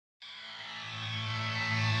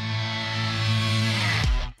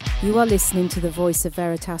You are listening to the Voice of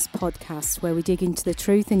Veritas podcast, where we dig into the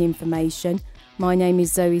truth and information. My name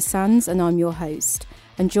is Zoe Sands and I'm your host.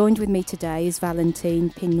 And joined with me today is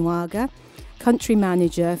Valentin Pinuaga, Country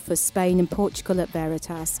Manager for Spain and Portugal at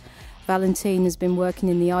Veritas. Valentin has been working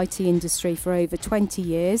in the IT industry for over 20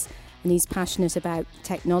 years and he's passionate about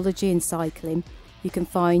technology and cycling. You can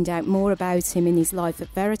find out more about him in his Life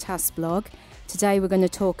at Veritas blog. Today we're going to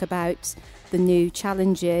talk about the new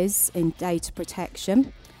challenges in data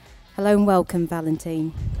protection. Hello and welcome,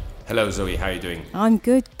 Valentin. Hello, Zoe. How are you doing? I'm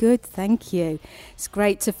good, thank you. It's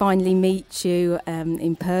great to finally meet you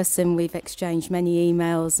in person. We've exchanged many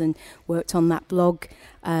emails and worked on that blog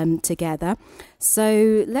together.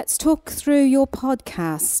 So let's talk through your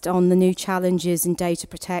podcast on the new challenges in data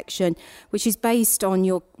protection, which is based on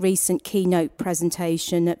your recent keynote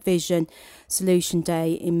presentation at Vision Solution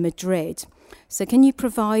Day in Madrid. So can you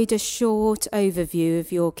provide a short overview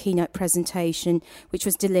of your keynote presentation, which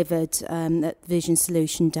was delivered at Vision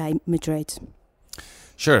Solution Day, Madrid?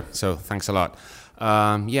 Sure. So thanks a lot.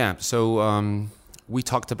 We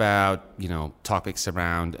talked about, topics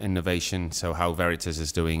around innovation. So how Veritas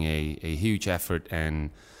is doing a huge effort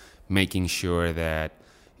in making sure that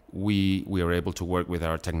we are able to work with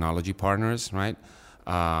our technology partners, right?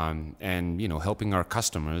 And helping our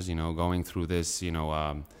customers, going through this,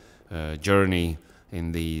 journey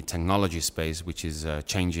in the technology space, which is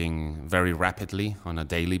changing very rapidly on a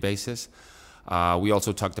daily basis. We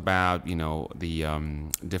also talked about, the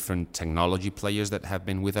different technology players that have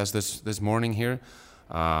been with us this morning here.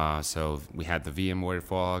 So we had the VMware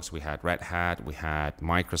folks, we had Red Hat, we had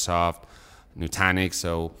Microsoft, Nutanix.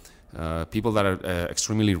 So people that are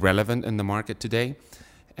extremely relevant in the market today.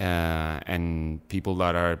 And people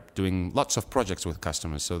that are doing lots of projects with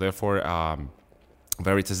customers. So therefore,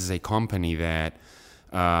 Veritas is a company that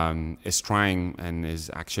is trying and is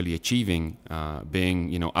actually achieving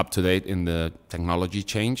being up to date in the technology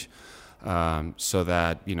change, so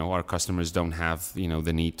that our customers don't have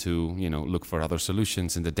the need to look for other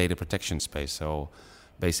solutions in the data protection space. So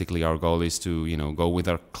basically, our goal is to go with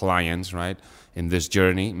our clients right in this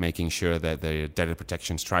journey, making sure that their data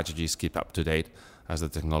protection strategies keep up to date as the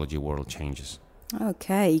technology world changes.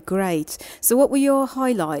 Okay, great. So what were your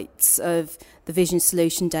highlights of the Vision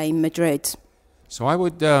Solution Day in Madrid? So I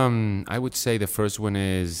would say the first one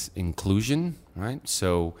is inclusion, right?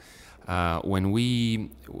 So when we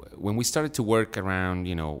started to work around,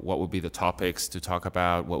 what would be the topics to talk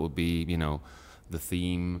about, what would be, the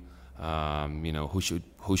theme,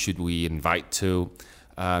 who should we invite to,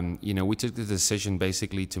 we took the decision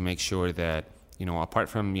basically to make sure that apart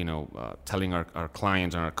from, telling our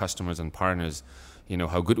clients and our customers and partners,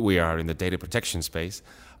 how good we are in the data protection space,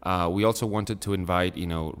 we also wanted to invite,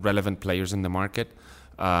 relevant players in the market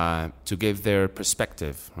to give their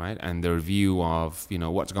perspective, right, and their view of,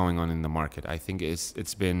 what's going on in the market. I think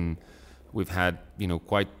we've had,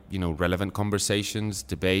 quite, relevant conversations,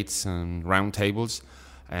 debates, and roundtables,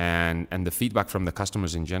 and the feedback from the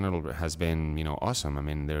customers in general has been, awesome. I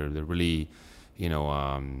mean, they're really,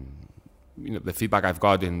 the feedback I've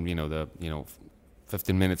got in, the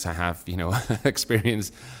 15 minutes I have,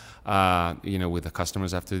 experience, with the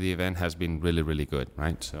customers after the event has been really, really good,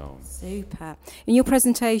 right? So super. In your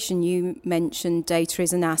presentation, you mentioned data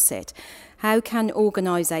is an asset. How can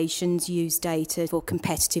organizations use data for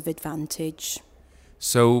competitive advantage?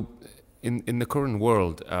 So in the current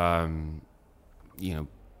world,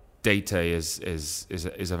 data is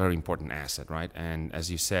a very important asset, right? And as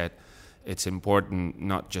you said, it's important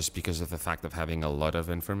not just because of the fact of having a lot of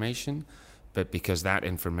information, but because that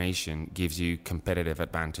information gives you competitive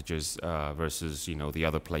advantages versus, the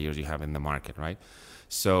other players you have in the market, right?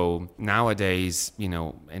 So nowadays,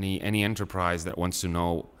 any enterprise that wants to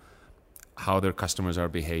know how their customers are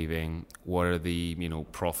behaving, what are the,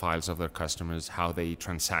 profiles of their customers, how they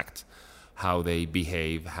transact, how they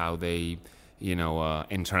behave, how they,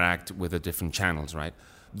 interact with the different channels, right?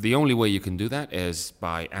 The only way you can do that is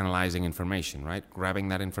by analyzing information, right? Grabbing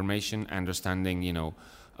that information, understanding, the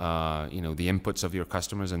inputs of your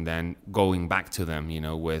customers, and then going back to them,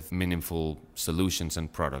 with meaningful solutions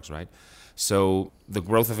and products, right? So the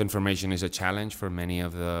growth of information is a challenge for many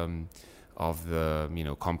of the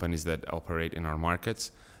companies that operate in our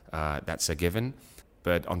markets. That's a given.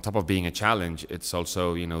 But on top of being a challenge, it's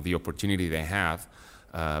also, the opportunity they have,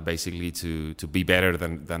 basically to be better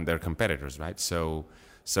than their competitors, right? So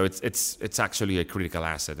it's actually a critical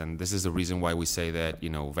asset, and this is the reason why we say that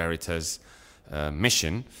Veritas'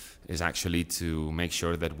 mission is actually to make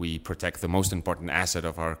sure that we protect the most important asset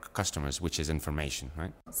of our customers, which is information,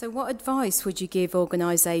 right? So what advice would you give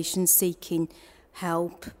organizations seeking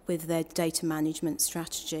help with their data management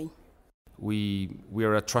strategy? we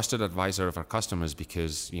are a trusted advisor of our customers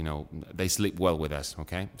because, you know, they sleep well with us,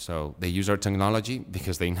 okay? So they use our technology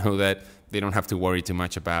because they know that they don't have to worry too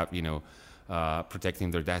much about, you know,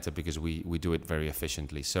 protecting their data because we do it very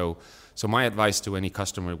efficiently. So my advice to any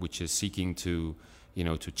customer which is seeking to, you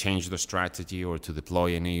know, to change their strategy or to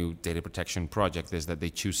deploy a new data protection project is that they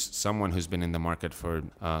choose someone who's been in the market for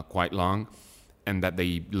quite long, and that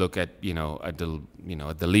they look at, at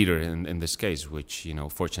the leader in this case, which,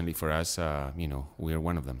 fortunately for us, we are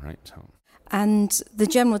one of them, right? So. And the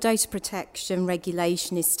general data protection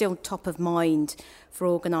regulation is still top of mind for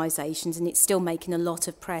organisations, and it's still making a lot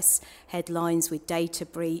of press headlines with data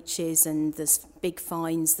breaches, and there's big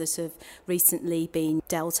fines that have recently been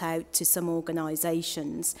dealt out to some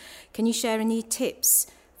organisations. Can you share any tips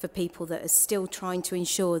for people that are still trying to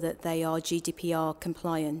ensure that they are GDPR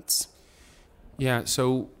compliant? Yeah,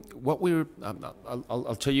 so what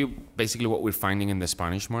I'll tell you basically what we're finding in the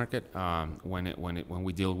Spanish market when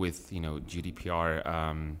we deal with GDPR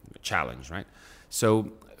challenge, right?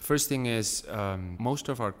 So first thing is most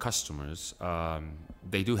of our customers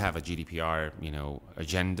they do have a GDPR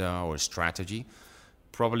agenda or strategy.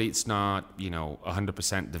 Probably it's not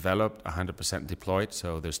 100% developed, 100% deployed.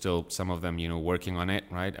 So there's still some of them working on it,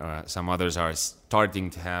 right? Some others are starting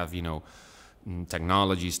to have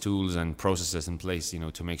technologies, tools, and processes in place,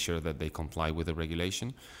 to make sure that they comply with the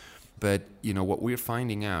regulation. But what we're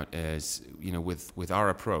finding out is, with our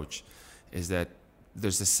approach, is that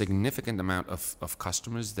there's a significant amount of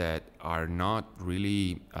customers that are not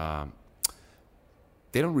really,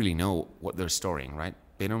 they don't really know what they're storing, right?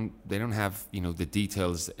 They don't have the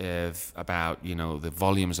details about the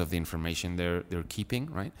volumes of the information they're keeping,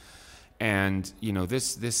 right? And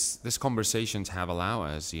this conversations have allowed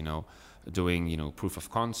us doing proof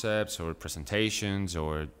of concepts or presentations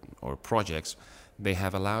or projects. They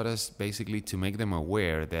have allowed us basically to make them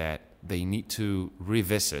aware that they need to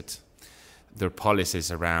revisit their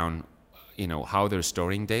policies around how they're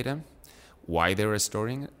storing data, why they're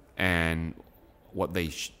storing it, and what they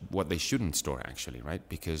shouldn't store actually, right?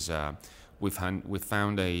 Because we've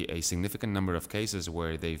found a significant number of cases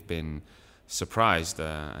where they've been surprised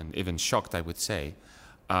and even shocked, I would say,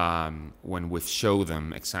 when we show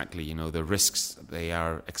them exactly the risks they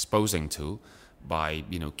are exposing to by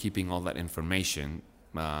keeping all that information,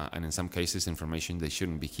 and in some cases information they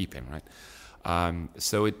shouldn't be keeping, right?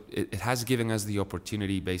 So it has given us the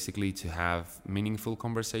opportunity basically to have meaningful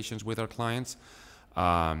conversations with our clients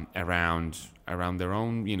around their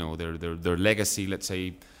own their legacy, let's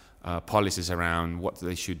say, policies around what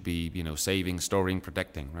they should be saving, storing,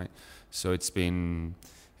 protecting, right? So it's been,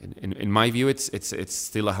 in my view, it's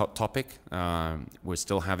still a hot topic. We're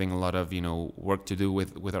still having a lot of work to do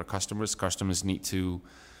with our customers. Customers need to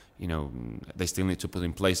they still need to put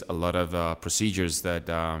in place a lot of procedures that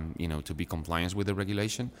to be compliant with the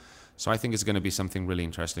regulation. So I think it's going to be something really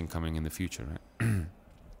interesting coming in the future, right?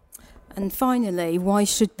 And finally, why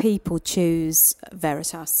should people choose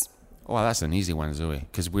Veritas? Well, that's an easy one, Zoe,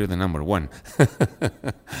 because we're the number one.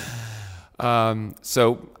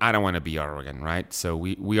 So I don't want to be arrogant, right? So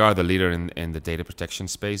we are the leader in the data protection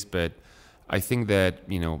space, but I think that,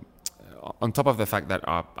 on top of the fact that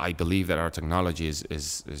I believe that our technology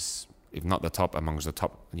is if not the top, amongst the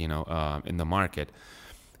top, in the market,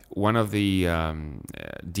 one of the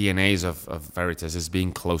DNAs of Veritas is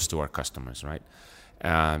being close to our customers, right?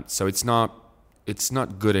 So it's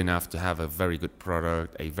not good enough to have a very good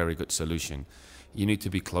product, a very good solution. You need to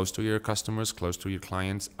be close to your customers, close to your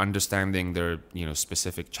clients, understanding their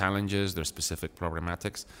specific challenges, their specific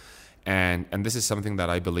problematics, and this is something that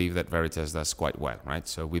I believe that Veritas does quite well, right?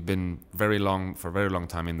 So we've been for a very long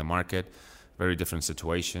time in the market, very different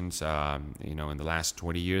situations, in the last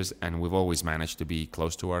 20 years, and we've always managed to be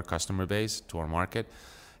close to our customer base, to our market.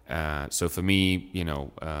 So for me,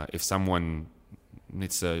 if someone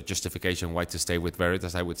needs a justification why to stay with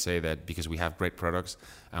Veritas, I would say that because we have great products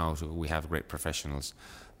and also we have great professionals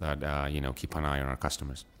that keep an eye on our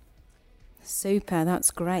customers. Super, that's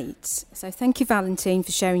great. So thank you, Valentin,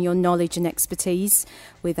 for sharing your knowledge and expertise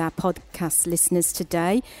with our podcast listeners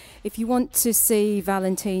today. If you want to see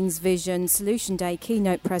Valentin's Vision Solution Day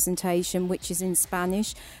keynote presentation, which is in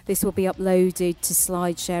Spanish, this will be uploaded to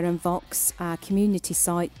SlideShare and Vox, our community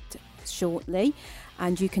site, shortly.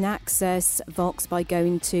 And you can access Vox by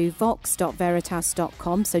going to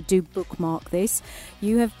vox.veritas.com, so do bookmark this.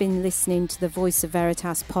 You have been listening to the Voice of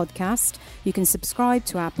Veritas podcast. You can subscribe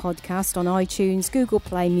to our podcast on iTunes, Google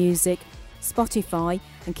Play Music, Spotify,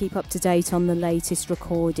 and keep up to date on the latest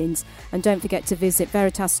recordings. And don't forget to visit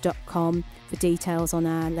veritas.com for details on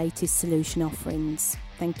our latest solution offerings.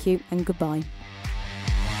 Thank you and goodbye.